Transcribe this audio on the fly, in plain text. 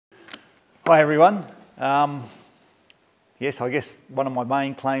Hi everyone. Yes, I guess one of my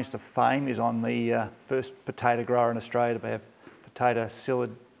main claims to fame is on the first potato grower in Australia to have tomato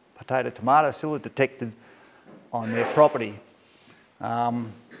psyllid detected on their property.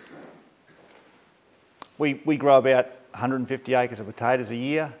 We grow about 150 acres of potatoes a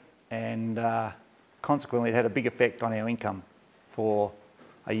year, and consequently it had a big effect on our income for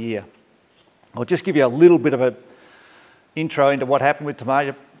a year. I'll just give you a little bit of an intro into what happened with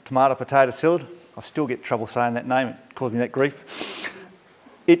Tomato-Potato Psyllid. I still get trouble saying that name, it caused me that grief.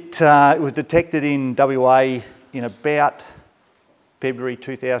 It was detected in WA in about February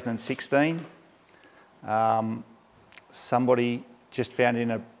 2016. Somebody just found it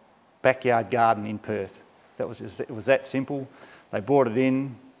in a backyard garden in Perth. It was that simple. They brought it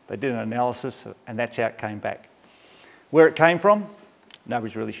in, they did an analysis, and that's how it came back. Where it came from,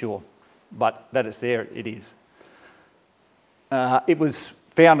 nobody's really sure, but that it's there, it is. It was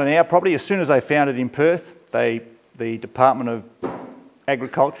found on our property. As soon as they found it in Perth, the Department of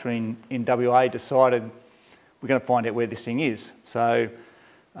Agriculture in WA decided we're going to find out where this thing is. So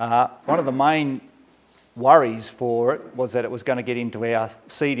one of the main worries for it was that it was going to get into our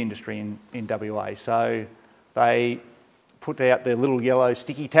seed industry in WA. So they put out their little yellow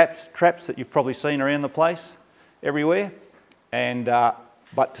sticky traps that you've probably seen around the place everywhere. And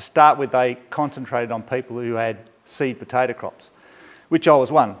but to start with, they concentrated on people who had seed potato crops, which I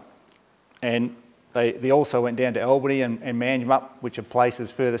was one. And they also went down to Albany and Manjimup, which are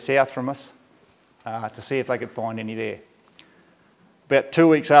places further south from us, to see if they could find any there. About 2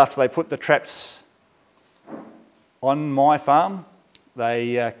 weeks after they put the traps on my farm,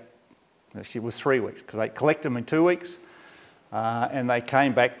 actually it was 3 weeks, because they collected them in 2 weeks, and they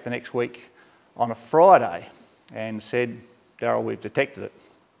came back the next week on a Friday and said, "Darryl, we've detected it."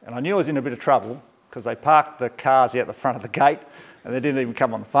 And I knew I was in a bit of trouble, because they parked the cars out the front of the gate and they didn't even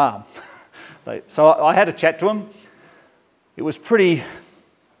come on the farm. So I had a chat to them. It was pretty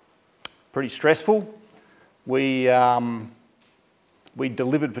stressful. We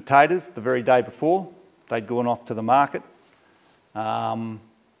delivered potatoes the very day before. They'd gone off to the market.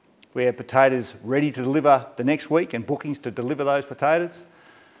 We had potatoes ready to deliver the next week and bookings to deliver those potatoes.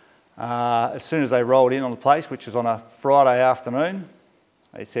 As soon as they rolled in on the place, which was on a Friday afternoon,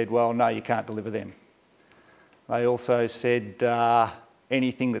 they said, "Well, no, you can't deliver them." They also said,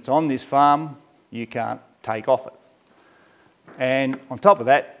 anything that's on this farm, you can't take off it. And on top of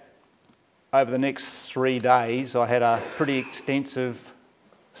that, over the next 3 days, I had a pretty extensive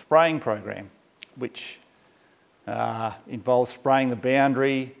spraying program, which involves spraying the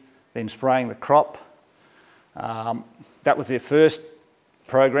boundary, then spraying the crop. That was their first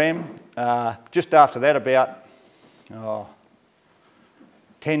program. Just after that, about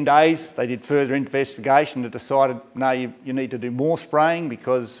 10 days, they did further investigation and decided, no, you need to do more spraying,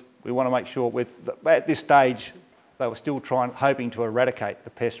 because we want to make sure at this stage, they were still hoping to eradicate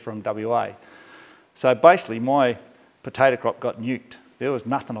the pest from WA. So basically, my potato crop got nuked. There was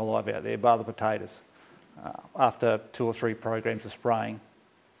nothing alive out there bar the potatoes after 2 or 3 programs of spraying.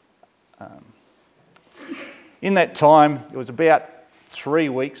 In that time, it was about 3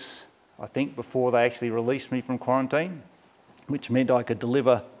 weeks, I think, before they actually released me from quarantine, which meant I could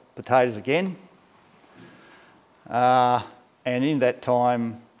deliver potatoes again. And in that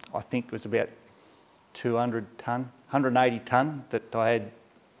time, I think it was about 180 tonne that I had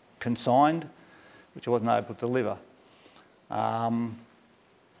consigned, which I wasn't able to deliver. And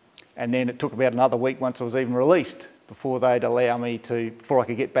then it took about another week once I was even released before they'd allow me before I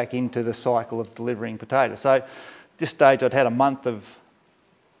could get back into the cycle of delivering potatoes. So at this stage, I'd had a month of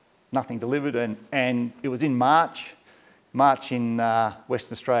nothing delivered, and it was in March. March in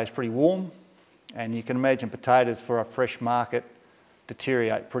Western Australia is pretty warm, and you can imagine potatoes for a fresh market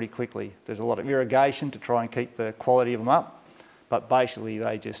deteriorate pretty quickly. There's a lot of irrigation to try and keep the quality of them up, but basically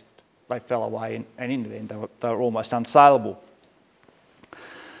they fell away, and in the end they were almost unsaleable.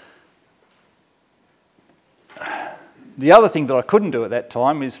 The other thing that I couldn't do at that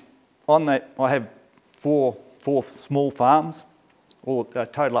time is, on that I have four small farms, all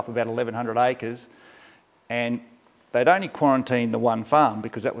total up about 1,100 acres, and they'd only quarantined the one farm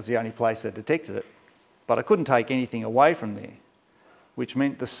because that was the only place that detected it. But I couldn't take anything away from there, which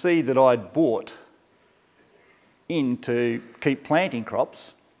meant the seed that I'd bought in to keep planting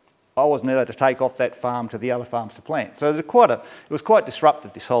crops, I wasn't able to take off that farm to the other farms to plant. So it was quite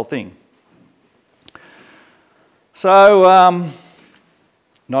disruptive, this whole thing. So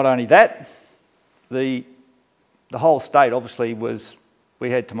not only that, the whole state obviously we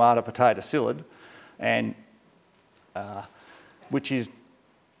had Tomato-Potato Psyllid, and which is,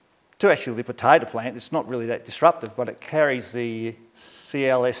 to actually the potato plant, it's not really that disruptive, but it carries the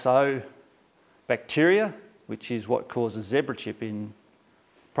CLSO bacteria, which is what causes zebra chip in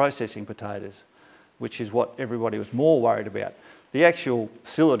processing potatoes, which is what everybody was more worried about. The actual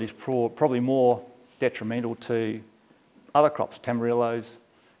psyllid is probably more detrimental to other crops, tamarillos,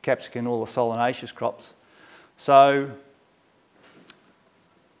 capsicum, all the solanaceous crops. So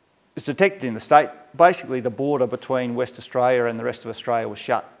it's detected in the state. Basically, the border between West Australia and the rest of Australia was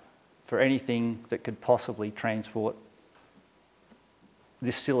shut for anything that could possibly transport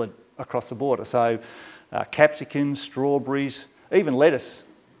this psyllid across the border. So capsicums, strawberries, even lettuce.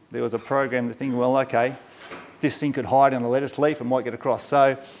 There was a program to think, well, okay, this thing could hide in a lettuce leaf and might get across.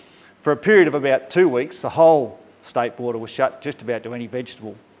 So for a period of about 2 weeks, the whole state border was shut just about to any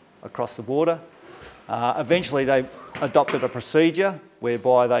vegetable across the border. Eventually they adopted a procedure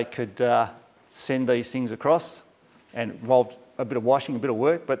whereby they could send these things across, and involved a bit of washing, a bit of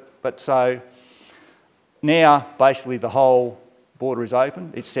work, but so now basically the whole border is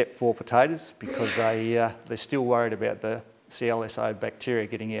open except for potatoes, because they're still worried about the CLSO bacteria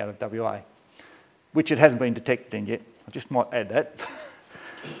getting out of WA, which it hasn't been detected in yet. I just might add that.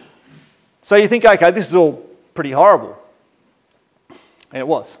 So you think, okay, this is all pretty horrible. And it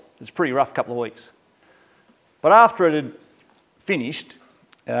was. It was a pretty rough couple of weeks. But after it had finished,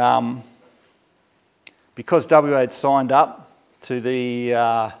 because WA had signed up to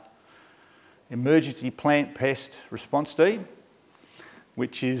the Emergency Plant Pest Response Deed,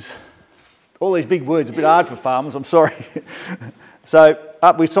 which is all these big words, a bit hard for farmers, I'm sorry. So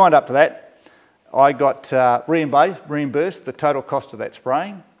we signed up to that. I got reimbursed the total cost of that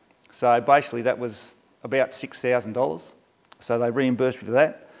spraying. So basically that was about $6,000. So they reimbursed me for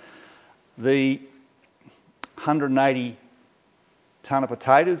that. The 180 tonne of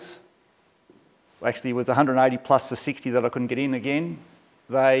potatoes, actually it was 180 plus the 60 that I couldn't get in again.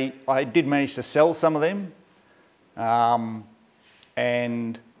 I did manage to sell some of them,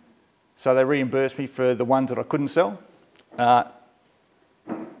 and so they reimbursed me for the ones that I couldn't sell.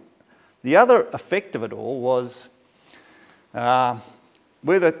 The other effect of it all was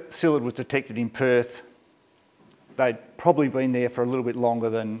where the psyllid was detected in Perth, they'd probably been there for a little bit longer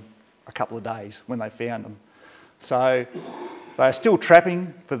than a couple of days when they found them. So they're still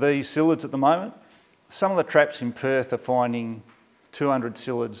trapping for these psyllids at the moment. Some of the traps in Perth are finding 200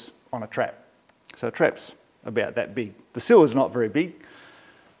 psyllids on a trap. So a trap's about that big. The psyllid's not very big,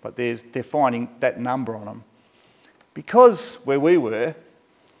 but they're finding that number on them. Because where we were,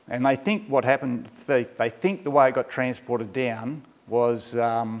 and they think what happened, they think the way it got transported down was it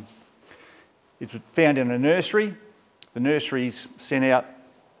was found in a nursery. The nurseries sent out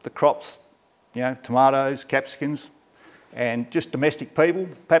the crops, you know, tomatoes, capsicums, and just domestic people,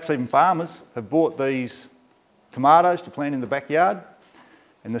 perhaps even farmers, have bought these tomatoes to plant in the backyard,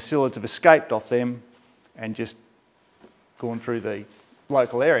 and the psyllids have escaped off them and just gone through the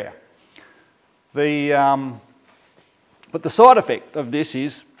local area. But the side effect of this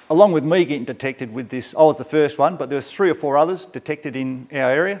is, along with me getting detected with this, I was the first one, but there was 3 or 4 others detected in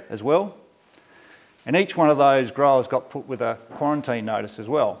our area as well. And each one of those growers got put with a quarantine notice as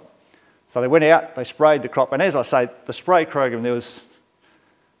well. So they went out, they sprayed the crop, and as I say, the spray program, there was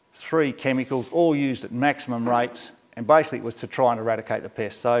 3 chemicals, all used at maximum rates, and basically it was to try and eradicate the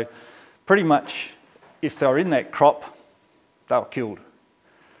pest. So pretty much, if they were in that crop, they were killed.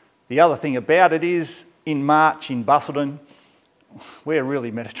 The other thing about it is, in March in Busselton, we're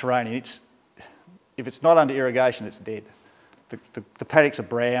really Mediterranean. If it's not under irrigation, it's dead. The paddocks are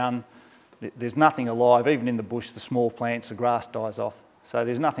brown, there's nothing alive. Even in the bush, the small plants, the grass dies off. So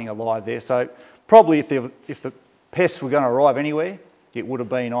there's nothing alive there. So probably if the pests were going to arrive anywhere, it would have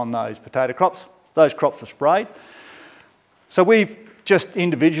been on those potato crops. Those crops were sprayed. So we've just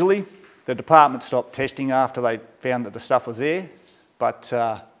individually, the department stopped testing after they found that the stuff was there, but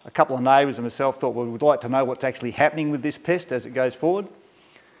a couple of neighbours and myself thought, well, we'd like to know what's actually happening with this pest as it goes forward.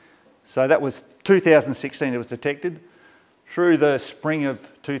 So that was 2016 it was detected. Through the spring of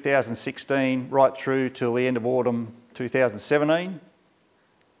 2016, right through till the end of autumn 2017.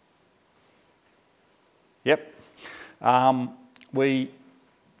 Yep. We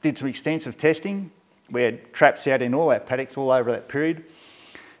did some extensive testing. We had traps out in all our paddocks all over that period,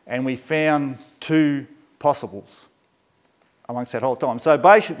 and we found 2 possibles amongst that whole time. So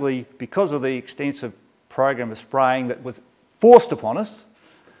basically, because of the extensive program of spraying that was forced upon us,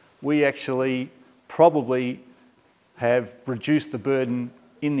 we actually probably have reduced the burden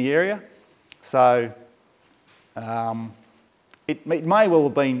in the area. So it may well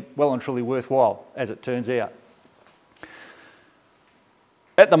have been well and truly worthwhile, as it turns out.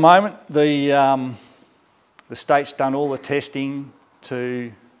 At the moment, the state's done all the testing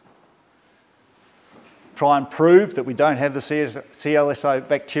to try and prove that we don't have the CLSO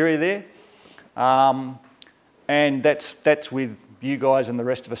bacteria there. And that's with you guys and the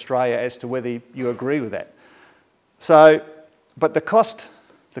rest of Australia as to whether you agree with that. So, but the cost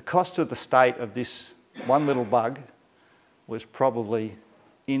of the state of this one little bug was probably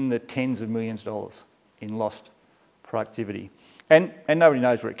in the tens of millions of dollars in lost productivity. And nobody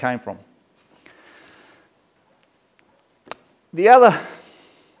knows where it came from. The other,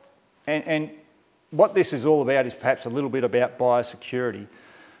 and what this is all about is perhaps a little bit about biosecurity.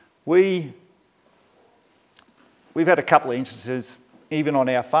 We've had a couple of instances, even on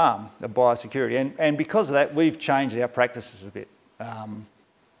our farm, of biosecurity, and because of that, we've changed our practices a bit.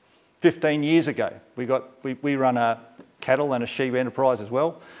 15 years ago, we run a cattle and a sheep enterprise as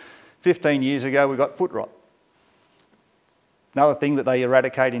well. 15 years ago, we got foot rot. Another thing that they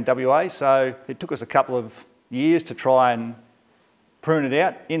eradicate in WA, so it took us a couple of years to try and prune it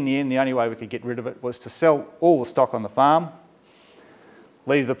out. In the end, the only way we could get rid of it was to sell all the stock on the farm,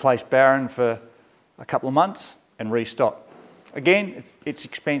 leave the place barren for a couple of months and restock. Again, it's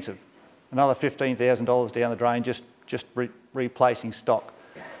expensive. Another $15,000 down the drain just replacing stock.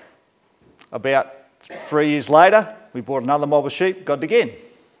 About 3 years later, we bought another mob of sheep, got it again.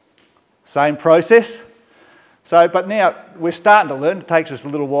 Same process. So, but now we're starting to learn. It takes us a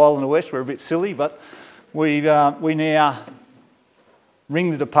little while in the West. We're a bit silly, but we now ring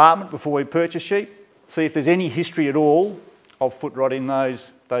the department before we purchase sheep, see if there's any history at all of foot rot in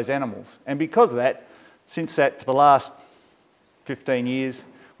those animals. And because of that, since that, for the last 15 years,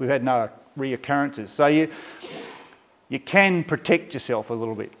 we've had no reoccurrences. So you can protect yourself a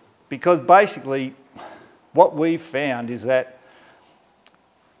little bit, because basically what we've found is that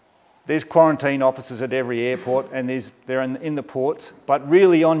there's quarantine officers at every airport, and they're in the ports, but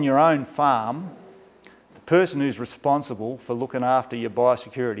really on your own farm, the person who's responsible for looking after your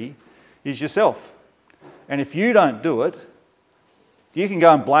biosecurity is yourself. And if you don't do it, you can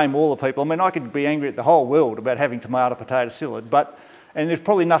go and blame all the people. I mean, I could be angry at the whole world about having Tomato-Potato Psyllid, and there's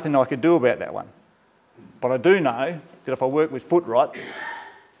probably nothing I could do about that one. But I do know that if I work with foot rot,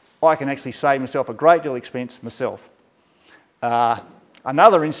 I can actually save myself a great deal of expense myself.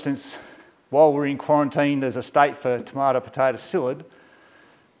 Another instance, while we're in quarantine as a state for Tomato-Potato Psyllid,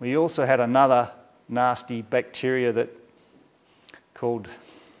 we also had another nasty bacteria called,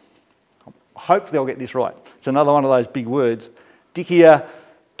 hopefully I'll get this right, it's another one of those big words, Dickia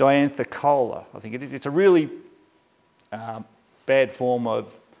dianthocola, I think it is. It's a really bad form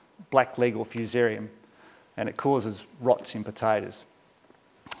of blackleg or fusarium, and it causes rots in potatoes.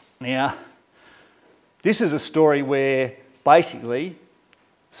 Now, this is a story where basically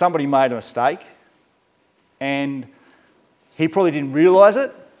somebody made a mistake, and he probably didn't realise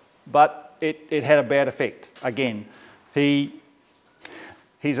it, but it had a bad effect. Again, he's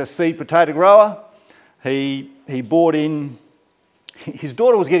a seed potato grower. He bought in, his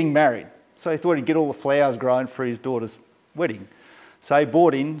daughter was getting married, so he thought he'd get all the flowers grown for his daughter's wedding. So he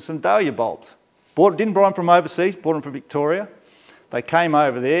bought in some dahlia bulbs. Didn't buy them from overseas, bought them from Victoria. They came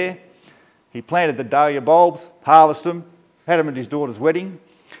over there. He planted the dahlia bulbs, harvested them, had them at his daughter's wedding.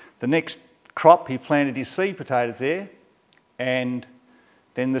 The next crop, he planted his seed potatoes there, and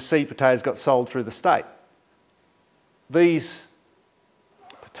then the seed potatoes got sold through the state. These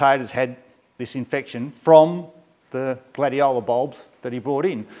potatoes had this infection from the gladiola bulbs that he brought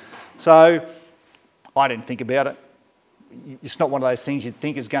in. So I didn't think about it. It's not one of those things you'd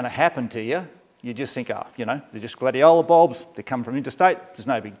think is going to happen to you. You just think, oh, you know, they're just gladiola bulbs, they come from interstate, there's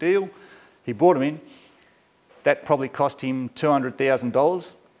no big deal. He brought them in. That probably cost him $200,000,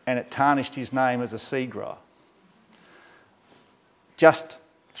 and it tarnished his name as a seed grower. Just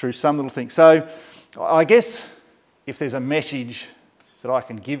through some little thing. So I guess if there's a message that I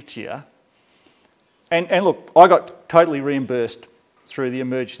can give to you, and look, I got totally reimbursed through the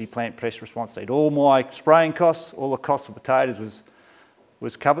emergency plant pest response deed. All my spraying costs, all the costs of potatoes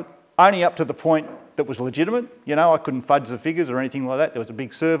was covered, only up to the point that was legitimate. You know, I couldn't fudge the figures or anything like that. There was a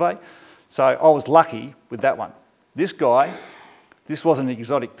big survey. So I was lucky with that one. This guy, this wasn't an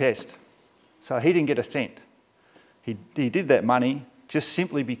exotic pest, so he didn't get a cent. He did that money just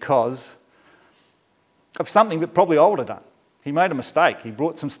simply because of something that probably I would have done. He made a mistake. He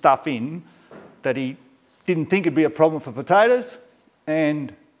brought some stuff in that he didn't think would be a problem for potatoes,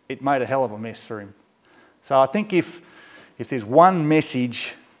 and it made a hell of a mess for him. So I think if there's one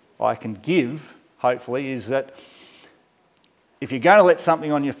message I can give, hopefully, is that if you're going to let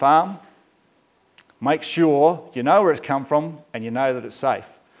something on your farm, make sure you know where it's come from and you know that it's safe.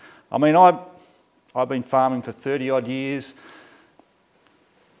 I mean, I've been farming for 30 odd years.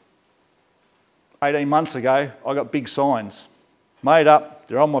 18 months ago, I got big signs made up.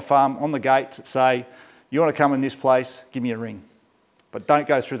 They're on my farm, on the gates that say, you want to come in this place, give me a ring. But don't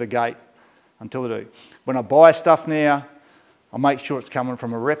go through the gate until they do. When I buy stuff now, I make sure it's coming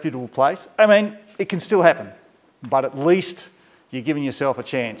from a reputable place. I mean, it can still happen, but at least you're giving yourself a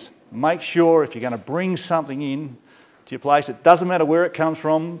chance. Make sure if you're going to bring something in to your place, it doesn't matter where it comes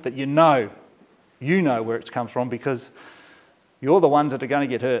from, that you know where it comes from, because you're the ones that are going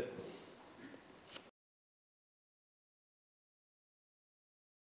to get hurt.